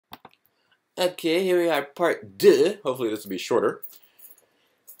Okay, here we are, part 2. Hopefully this will be shorter.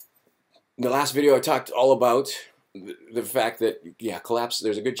 In the last video, I talked all about the fact that, yeah, collapse,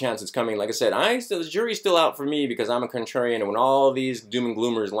 there's a good chance it's coming. Like I said, the jury's still out for me because I'm a contrarian, and when all these doom and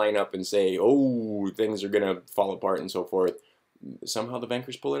gloomers line up and say, oh, things are going to fall apart and so forth, somehow the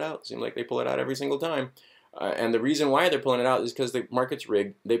bankers pull it out. Seems like they pull it out every single time. And the reason why they're pulling it out is because the market's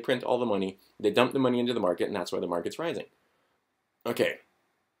rigged. They print all the money. They dump the money into the market, and that's why the market's rising. Okay.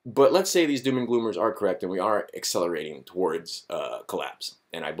 But let's say these doom and gloomers are correct and we are accelerating towards collapse.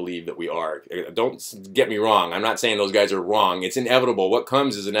 And I believe that we are. Don't get me wrong. I'm not saying those guys are wrong. It's inevitable. What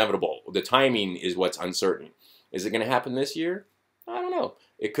comes is inevitable. The timing is what's uncertain. Is it going to happen this year? I don't know.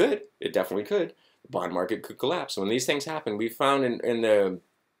 It could. It definitely could. The bond market could collapse. When these things happen, we found in the,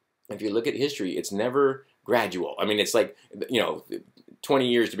 if you look at history, it's never gradual. I mean, it's like, 20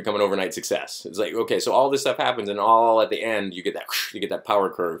 years to become an overnight success. It's like, okay, so all this stuff happens, and all at the end, you get that power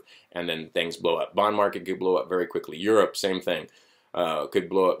curve, and then things blow up. Bond market could blow up very quickly. Europe, same thing, could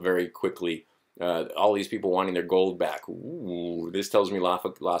blow up very quickly. All these people wanting their gold back. Ooh, this tells me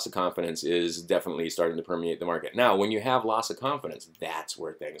loss of confidence is definitely starting to permeate the market. Now, when you have loss of confidence, that's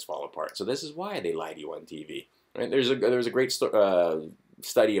where things fall apart. So this is why they lie to you on TV. Right? There's a great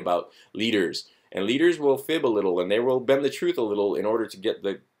study about leaders. And leaders will fib a little, and they will bend the truth a little in order to get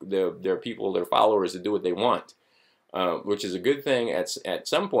their people, their followers, to do what they want, which is a good thing at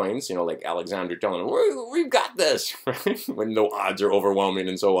some points. Like Alexander telling them, "We've got this," right? When the odds are overwhelming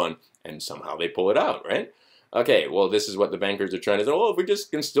and so on, and somehow they pull it out, right? Okay, well, this is what the bankers are trying to say. Oh, if we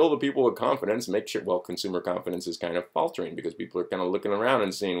just instill the people with confidence, make sure. Well, consumer confidence is kind of faltering because people are kind of looking around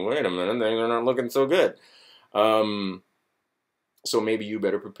and saying, "Wait a minute, they're not looking so good." So maybe you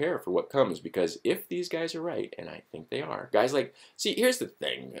better prepare for what comes, because if these guys are right, and I think they are, guys like, see, here's the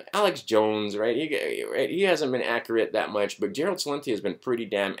thing, Alex Jones, right? He hasn't been accurate that much, but Gerald Celente has been pretty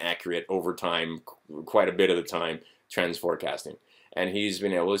damn accurate over time, quite a bit of the time, trends forecasting. And he's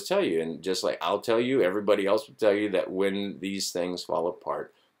been able to tell you, and just like I'll tell you, everybody else will tell you that when these things fall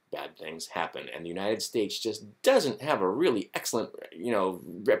apart, bad things happen. And the United States just doesn't have a really excellent,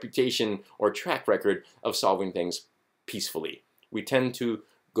 reputation or track record of solving things peacefully. We tend to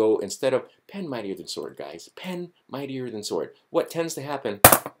go, instead of pen mightier than sword, guys, pen mightier than sword. What tends to happen?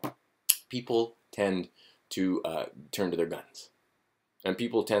 People tend to turn to their guns. And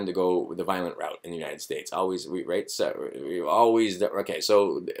people tend to go the violent route in the United States. Always, right? So we always, okay,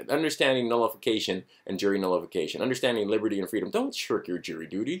 so understanding nullification and jury nullification, understanding liberty and freedom. Don't shirk your jury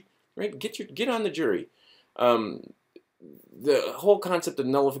duty, right? Get on the jury. The whole concept of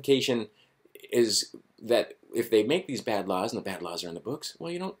nullification is that if they make these bad laws, and the bad laws are in the books,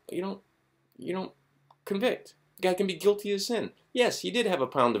 well, you don't convict. The guy can be guilty of sin. Yes, he did have a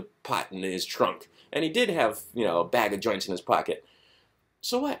pound of pot in his trunk, and he did have, a bag of joints in his pocket.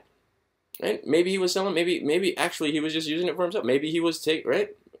 So what? Right? Maybe he was selling. Maybe actually he was just using it for himself. Maybe he was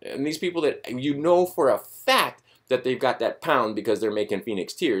right. And these people that for a fact that they've got that pound because they're making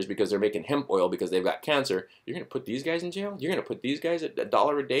Phoenix tears, because they're making hemp oil because they've got cancer, you're going to put these guys in jail? You're going to put these guys at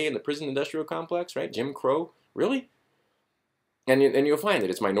 $1 a day in the prison industrial complex, right? Jim Crow? Really? And you'll find that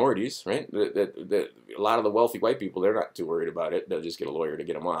it's minorities, right? A lot of the wealthy white people, they're not too worried about it. They'll just get a lawyer to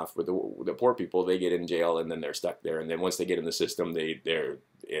get them off. But the poor people, they get in jail, and then they're stuck there. And then once they get in the system,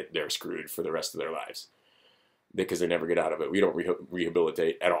 they're screwed for the rest of their lives because they never get out of it. We don't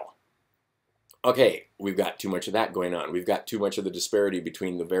rehabilitate at all. Okay, we've got too much of that going on. We've got too much of the disparity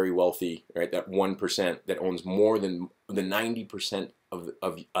between the very wealthy, right? That 1% that owns more than the 90% of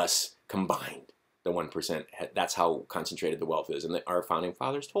us combined. The 1%, that's how concentrated the wealth is. And our founding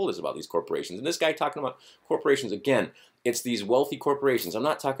fathers told us about these corporations. And this guy talking about corporations, again, it's these wealthy corporations. I'm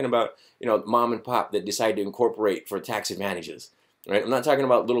not talking about, mom and pop that decide to incorporate for tax advantages. Right? I'm not talking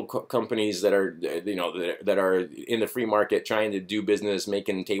about little companies that are, that are in the free market trying to do business,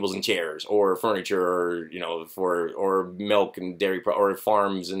 making tables and chairs, or furniture, or or milk and dairy, or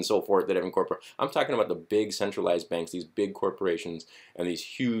farms and so forth that have incorporated. I'm talking about the big centralized banks, these big corporations, and these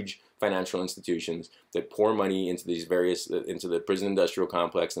huge financial institutions that pour money into these into the prison industrial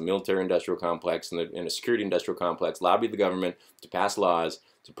complex, the military industrial complex, and the security industrial complex, lobby the government to pass laws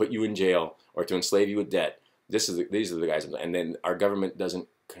to put you in jail or to enslave you with debt. These are the guys, and then our government doesn't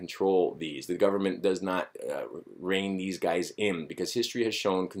control these. The government does not rein these guys in, because history has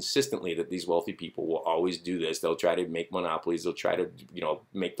shown consistently that these wealthy people will always do this. They'll try to make monopolies. They'll try to,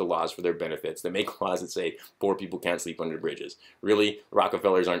 make the laws for their benefits. They make laws that say poor people can't sleep under bridges. Really,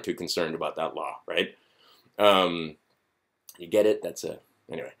 Rockefellers aren't too concerned about that law, right? You get it?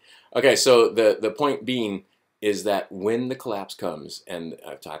 Anyway. Okay, so the point being is that when the collapse comes, and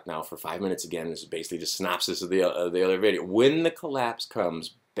I've talked now for 5 minutes again, this is basically just synopsis of the other video. When the collapse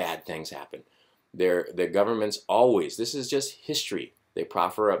comes, bad things happen. The governments always, this is just history. They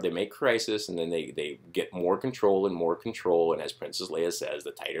proffer up, they make crisis, and then they get more control and more control. And as Princess Leia says,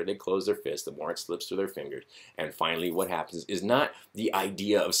 the tighter they close their fist, the more it slips through their fingers. And finally, what happens is not the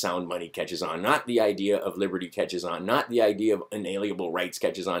idea of sound money catches on, not the idea of liberty catches on, not the idea of inalienable rights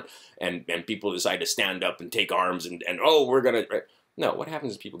catches on, and people decide to stand up and take arms and oh, we're going to... No, what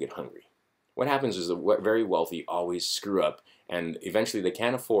happens is people get hungry. What happens is the very wealthy always screw up, and eventually they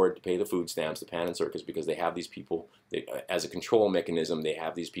can't afford to pay the food stamps, the pan and circus, because they have these people, as a control mechanism, they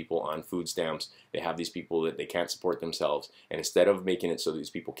have these people on food stamps, they have these people that they can't support themselves, and instead of making it so these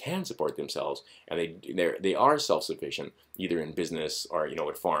people can support themselves, and they are self-sufficient, either in business or, you know,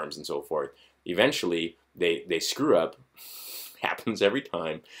 with farms and so forth, eventually they screw up, happens every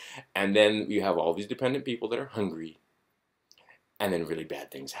time, and then you have all these dependent people that are hungry, and then really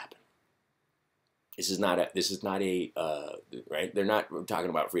bad things happen. This is not a right. They're not talking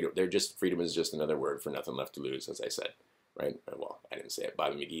about freedom. Freedom is just another word for nothing left to lose, as I said, right? Well, I didn't say it.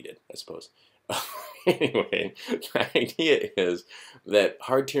 Bobby McGee did, I suppose. Anyway, the idea is that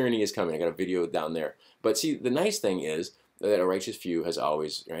hard tyranny is coming. I got a video down there. But see, the nice thing is that a righteous few has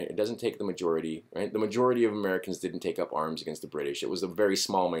always, right? It doesn't take the majority, right? The majority of Americans didn't take up arms against the British. It was a very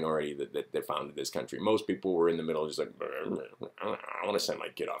small minority that founded this country. Most people were in the middle, just like, I want to send my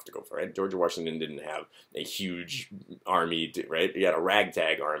kid off to go for it. George Washington didn't have a huge army, right? He had a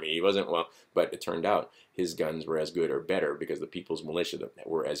ragtag army. He wasn't, well, but it turned out his guns were as good or better because the people's militia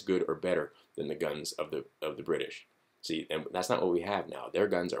were as good or better than the guns of the British. See, and that's not what we have now. Their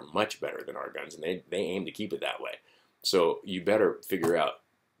guns are much better than our guns, and they aim to keep it that way. So you better figure out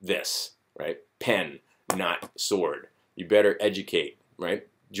this, right? Pen, not sword. You better educate, right?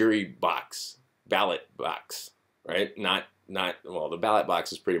 Jury box, ballot box, right? Not well, the ballot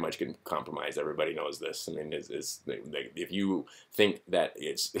box is pretty much getting compromised. Everybody knows this. I mean, if you think that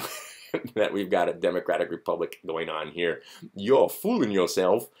it's that we've got a democratic republic going on here, you're fooling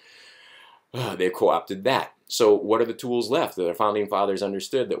yourself. They've co-opted that. So what are the tools left that our founding fathers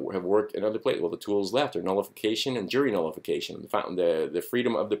understood that have worked in other places? Well, the tools left are nullification and jury nullification, the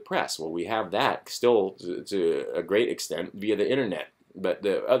freedom of the press. Well, we have that still to a great extent via the internet. But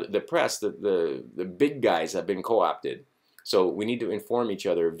the press, the big guys have been co-opted. So we need to inform each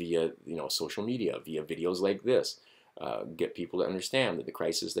other via, you know, social media, via videos like this. Get people to understand that the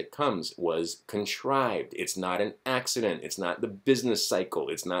crisis that comes was contrived. It's not an accident. It's not the business cycle.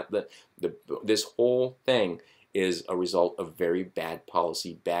 It's not this whole thing is a result of very bad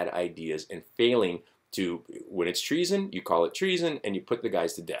policy, bad ideas, and failing to, when it's treason, you call it treason, and you put the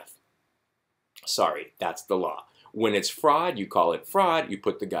guys to death. Sorry, that's the law. When it's fraud, you call it fraud, you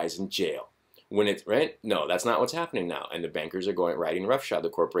put the guys in jail. When it's, right? No, that's not what's happening now. And the bankers are riding roughshod. The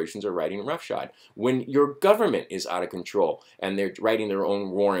corporations are riding roughshod. When your government is out of control and they're writing their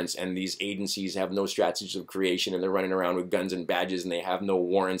own warrants and these agencies have no strategies of creation and they're running around with guns and badges and they have no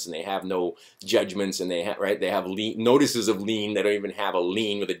warrants and they have no judgments and they have notices of lien. They don't even have a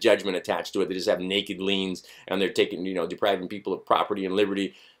lien with a judgment attached to it. They just have naked liens and they're taking, you know, depriving people of property and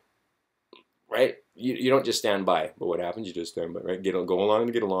liberty. Right? You don't just stand by. But what happens? You just stand by, right? Go along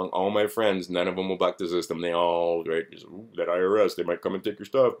and get along. All my friends, none of them will buck the system. They all, right? Just, that IRS, they might come and take your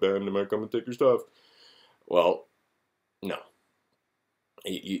stuff, Ben. They might come and take your stuff. Well, no.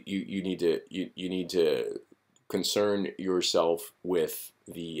 You need to concern yourself with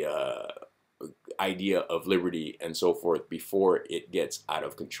the idea of liberty and so forth before it gets out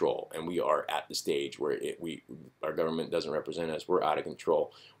of control. And we are at the stage where our government doesn't represent us. We're out of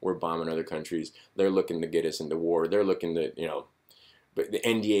control. We're bombing other countries. They're looking to get us into war. They're looking to, you know, but the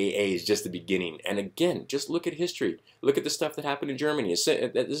NDAA is just the beginning. And again, just look at history. Look at the stuff that happened in Germany. This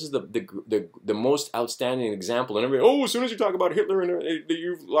is the most outstanding example. And everybody, oh, as soon as you talk about Hitler, and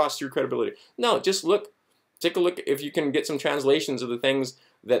you've lost your credibility. No, just look. Take a look if you can get some translations of the things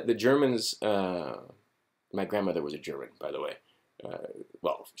that the Germans, my grandmother was a German, by the way.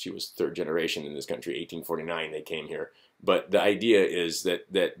 Well, she was third generation in this country, 1849 they came here. But the idea is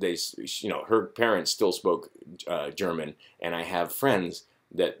that they, you know, her parents still spoke German, and I have friends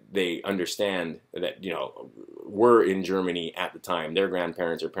that they understand that, you know, were in Germany at the time, their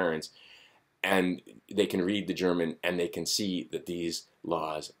grandparents or parents, and they can read the German and they can see that these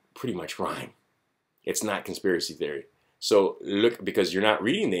laws pretty much rhyme. It's not conspiracy theory. So look, because you're not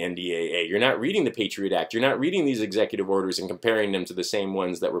reading the NDAA, you're not reading the Patriot Act, you're not reading these executive orders and comparing them to the same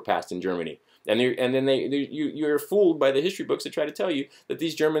ones that were passed in Germany. And then you're fooled by the history books that try to tell you that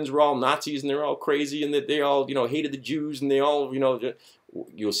these Germans were all Nazis and they're all crazy and that they all, you know, hated the Jews and they all, you know,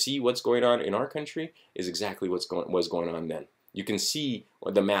 you'll see what's going on in our country is exactly was going on then. You can see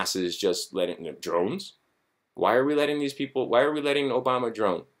the masses just letting drones. Why are we letting these people? Why are we letting Obama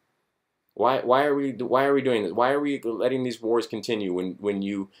drone? Why are we doing this? Why are we letting these wars continue when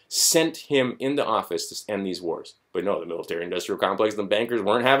you sent him into office to end these wars? But no, the military-industrial complex, the bankers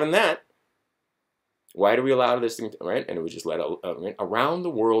weren't having that. Why do we allow this thing, right? And it was just let around the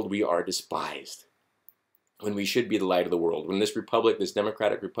world we are despised when we should be the light of the world. When this republic, this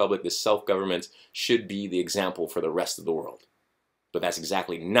democratic republic, this self-government should be the example for the rest of the world. But that's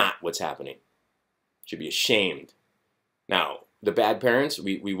exactly not what's happening. Should be ashamed. Now, the bad parents,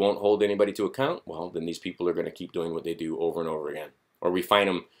 we won't hold anybody to account. Well, then these people are going to keep doing what they do over and over again. Or we find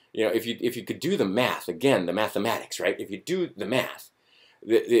them, you know, if you could do the math, again, the mathematics, right? If you do the math,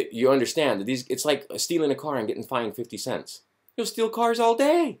 you understand that it's like stealing a car and getting fined 50 cents. You'll steal cars all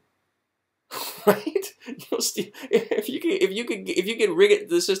day. Right? You'll steal, if you could rig it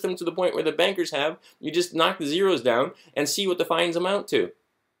the system to the point where the bankers have, you just knock the zeros down and see what the fines amount to.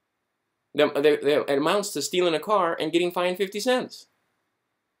 It amounts to stealing a car and getting fined 50 cents.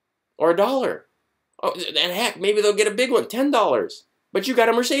 Or $1. Oh, and heck, maybe they'll get a big one, $10. But you got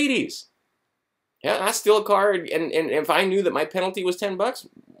a Mercedes. Yeah, I steal a car, and if I knew that my penalty was $10,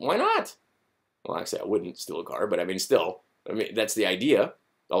 why not? Well, actually, I wouldn't steal a car, but I mean, still, I mean, that's the idea.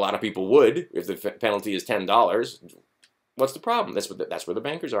 A lot of people would if the penalty is $10. What's the problem? That's where the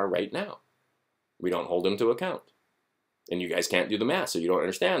bankers are right now. We don't hold them to account. And you guys can't do the math, so you don't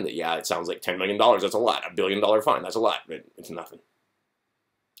understand that, yeah, it sounds like $10 million, that's a lot. $1 billion fine, that's a lot. But it's nothing.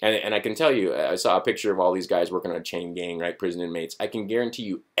 And I can tell you, I saw a picture of all these guys working on a chain gang, right, prison inmates. I can guarantee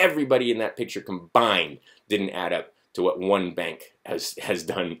you everybody in that picture combined didn't add up to what one bank has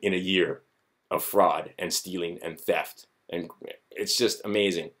done in a year of fraud and stealing and theft. And it's just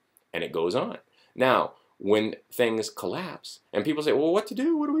amazing. And it goes on. Now, when things collapse, and people say, well, what to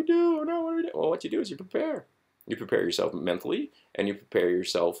do? What do we do? Oh, no, what do we do? Well, what you do is you prepare. You prepare yourself mentally, and you prepare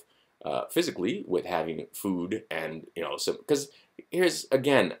yourself physically with having food and, you know, because here's,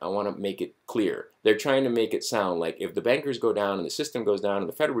 again, I want to make it clear. They're trying to make it sound like if the bankers go down and the system goes down and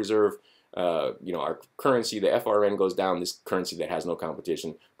the Federal Reserve, you know, our currency, the FRN goes down, this currency that has no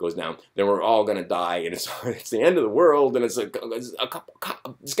competition goes down, then we're all going to die, and it's the end of the world, and it's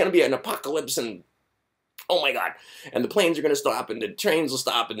going to be an apocalypse, and oh my God, and the planes are going to stop, and the trains will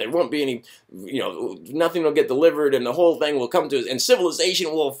stop, and there won't be any, you know, nothing will get delivered, and the whole thing will come to, and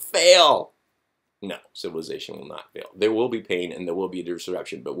civilization will fail. No, civilization will not fail. There will be pain, and there will be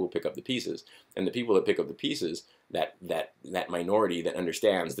disruption, but we'll pick up the pieces. And the people that pick up the pieces, that minority that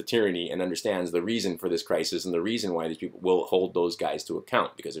understands the tyranny and understands the reason for this crisis and the reason why these people will hold those guys to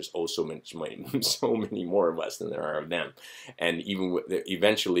account, because there's oh so many more of us than there are of them. And even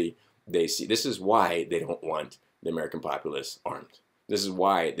eventually, they see, this is why they don't want the American populace armed. This is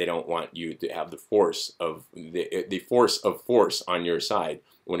why they don't want you to have the force of force on your side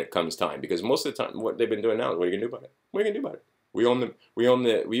when it comes time. Because most of the time, what they've been doing now is, what are you gonna do about it? What are you gonna do about it? We own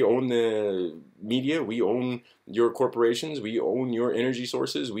the media. We own your corporations. We own your energy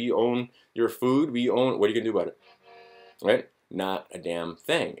sources. We own your food. We own. What are you gonna do about it? Right? Not a damn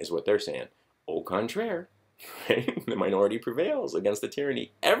thing is what they're saying. Au contraire. Right? The minority prevails against the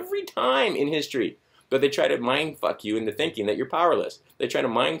tyranny every time in history. But they try to mind fuck you into thinking that you're powerless. They try to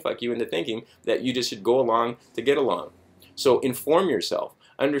mind fuck you into thinking that you just should go along to get along. So inform yourself.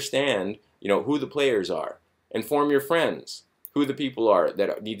 Understand, you know, who the players are. Inform your friends who the people are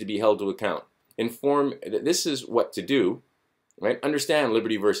that need to be held to account. Inform that this is what to do. Right? Understand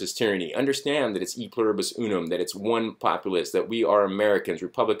liberty versus tyranny. Understand that it's e pluribus unum, that it's one populace, that we are Americans,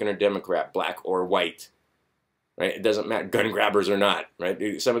 Republican or Democrat, black or white. Right? It doesn't matter, gun grabbers or not.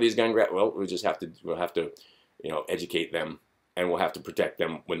 Right? Some of these gun grabbers, well, we'll have to, you know, educate them, and we'll have to protect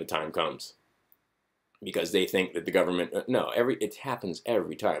them when the time comes, because they think that the government. No, it happens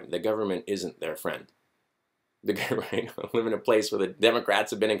every time. The government isn't their friend. Right? I live in a place where the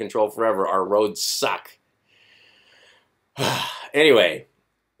Democrats have been in control forever. Our roads suck. Anyway,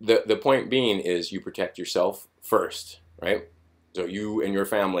 the point being is you protect yourself first, right? So you and your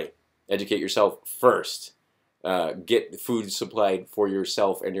family, educate yourself first. Get food supplied for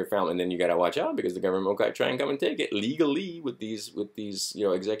yourself and your family, and then you got to watch out, because the government will try and come and take it legally with these you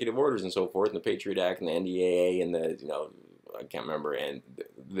know, executive orders and so forth, and the Patriot Act and the NDAA and the, you know, I can't remember, and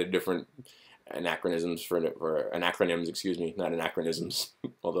the different anachronisms for acronyms, excuse me, not anachronisms,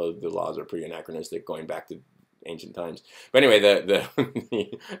 although the laws are pretty anachronistic going back to ancient times. But anyway, the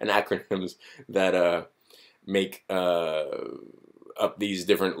anacronyms that make up these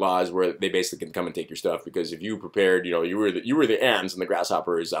different laws where they basically can come and take your stuff, because if you prepared, you know, you were the ants and the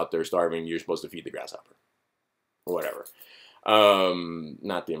grasshopper is out there starving, you're supposed to feed the grasshopper or whatever.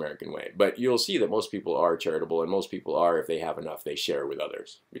 Not the American way. But you'll see that most people are charitable, and most people are, if they have enough, they share with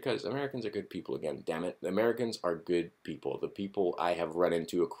others. Because Americans are good people, again, damn it. The Americans are good people. The people I have run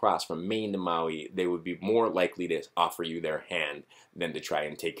into across from Maine to Maui, they would be more likely to offer you their hand than to try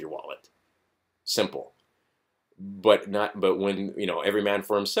and take your wallet. Simple. But when, you know, every man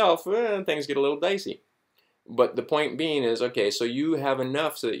for himself, things get a little dicey. But the point being is, okay, so you have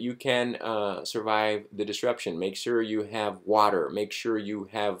enough so that you can survive the disruption. Make sure you have water. Make sure you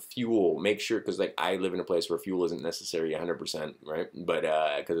have fuel. Make sure, because like I live in a place where fuel isn't necessary 100%, right? But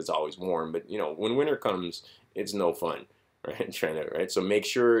because it's always warm. But you know, when winter comes, it's no fun, right? So make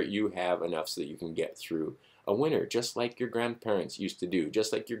sure you have enough so that you can get through a winter, just like your grandparents used to do,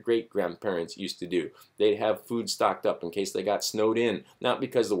 just like your great-grandparents used to do. They'd have food stocked up in case they got snowed in, not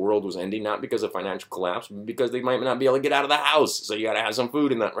because the world was ending, not because of financial collapse, but because they might not be able to get out of the house, so you got to have some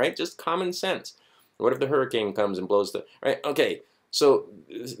food in that, right? Just common sense. What if the hurricane comes and blows the, right? Okay, so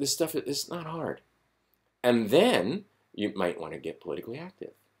this stuff is not hard. And then you might want to get politically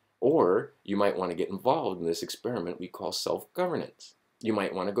active, or you might want to get involved in this experiment we call self-governance. You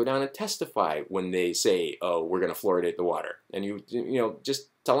might want to go down and testify when they say, oh, we're going to fluoridate the water. And you know, just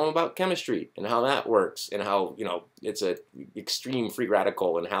tell them about chemistry and how that works and how, you know, it's an extreme free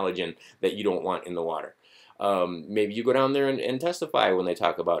radical and halogen that you don't want in the water. Maybe you go down there and testify when they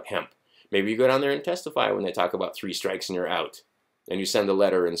talk about hemp. Maybe you go down there and testify when they talk about 3 strikes and you're out. And you send a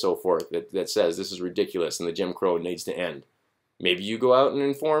letter and so forth that says this is ridiculous and the Jim Crow needs to end. Maybe you go out and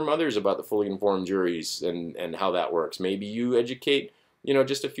inform others about the fully informed juries and how that works. Maybe you educate, you know,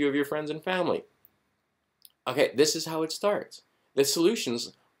 just a few of your friends and family. Okay, this is how it starts. The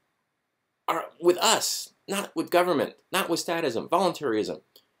solutions are with us, not with government, not with statism, voluntarism.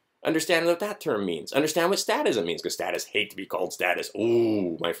 Understand what that term means. Understand what statism means, because statists hate to be called status.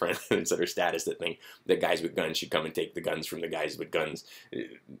 Ooh, my friends that are statists that think that guys with guns should come and take the guns from the guys with guns.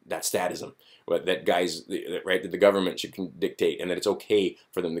 That's statism. That guys, right, that the government should dictate, and that it's okay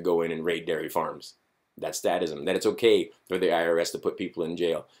for them to go in and raid dairy farms. That's statism. That it's okay for the IRS to put people in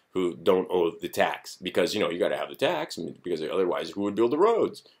jail who don't owe the tax because, you know, you got to have the tax because otherwise who would build the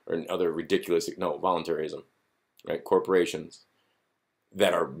roads or other ridiculous, no, voluntarism, right? Corporations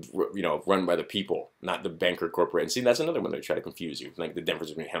that are, you know, run by the people, not the banker corporation. See, that's another one they try to confuse you, like the difference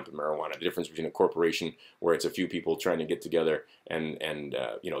between hemp and marijuana, the difference between a corporation where it's a few people trying to get together and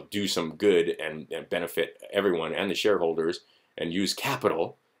you know, do some good and benefit everyone and the shareholders and use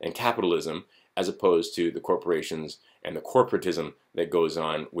capital and capitalism, as opposed to the corporations and the corporatism that goes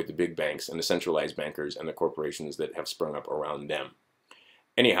on with the big banks and the centralized bankers and the corporations that have sprung up around them.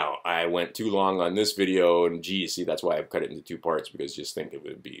 Anyhow, I went too long on this video, and geez, see, that's why I've cut it into 2 parts, because just think it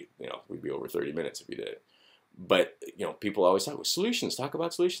would be, you know, we'd be over 30 minutes if we did it. But, you know, people always talk about solutions, talk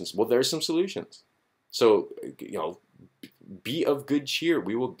about solutions. Well, there's some solutions. So, you know, be of good cheer.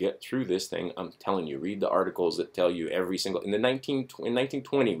 We will get through this thing. I'm telling you, read the articles that tell you every single, in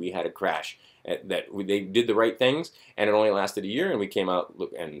 1920, we had a crash. They did the right things, and it only lasted a year, and we came out,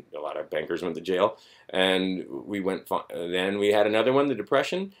 and a lot of bankers went to jail, and we went. Then we had another one, the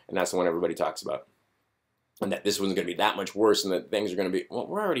Depression, and that's the one everybody talks about, and that this one's going to be that much worse, and that things are going to be. Well,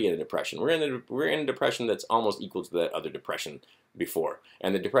 we're already in a depression. We're in a depression that's almost equal to the other depression before,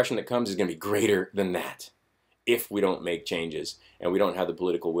 and the depression that comes is going to be greater than that if we don't make changes and we don't have the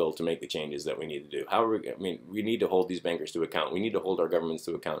political will to make the changes that we need to do. However, I mean, we need to hold these bankers to account. We need to hold our governments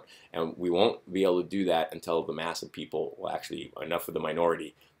to account. And we won't be able to do that until the mass of people, well, actually enough of the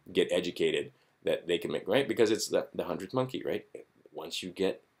minority, get educated that they can make, right? Because it's the 100th monkey, right? Once you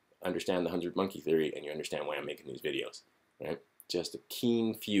understand the 100 monkey theory, and you understand why I'm making these videos, right? Just a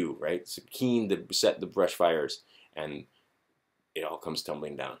keen few, right? It's keen to set the brush fires, and it all comes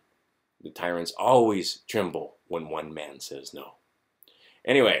tumbling down. The tyrants always tremble when one man says no.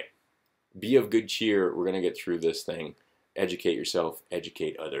 Anyway, be of good cheer. We're going to get through this thing. Educate yourself,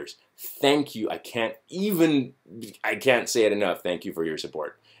 educate others. Thank you. I can't say it enough. Thank you for your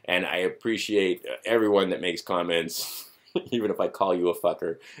support. And I appreciate everyone that makes comments. Even if I call you a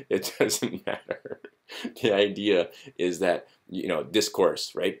fucker, it doesn't matter. The idea is that, you know,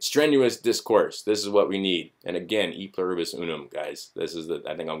 discourse, right? Strenuous discourse. This is what we need. And again, e pluribus unum, guys. This is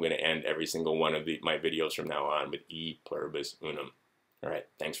I think I'm going to end every single one of my videos from now on with e pluribus unum. All right.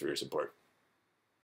 Thanks for your support.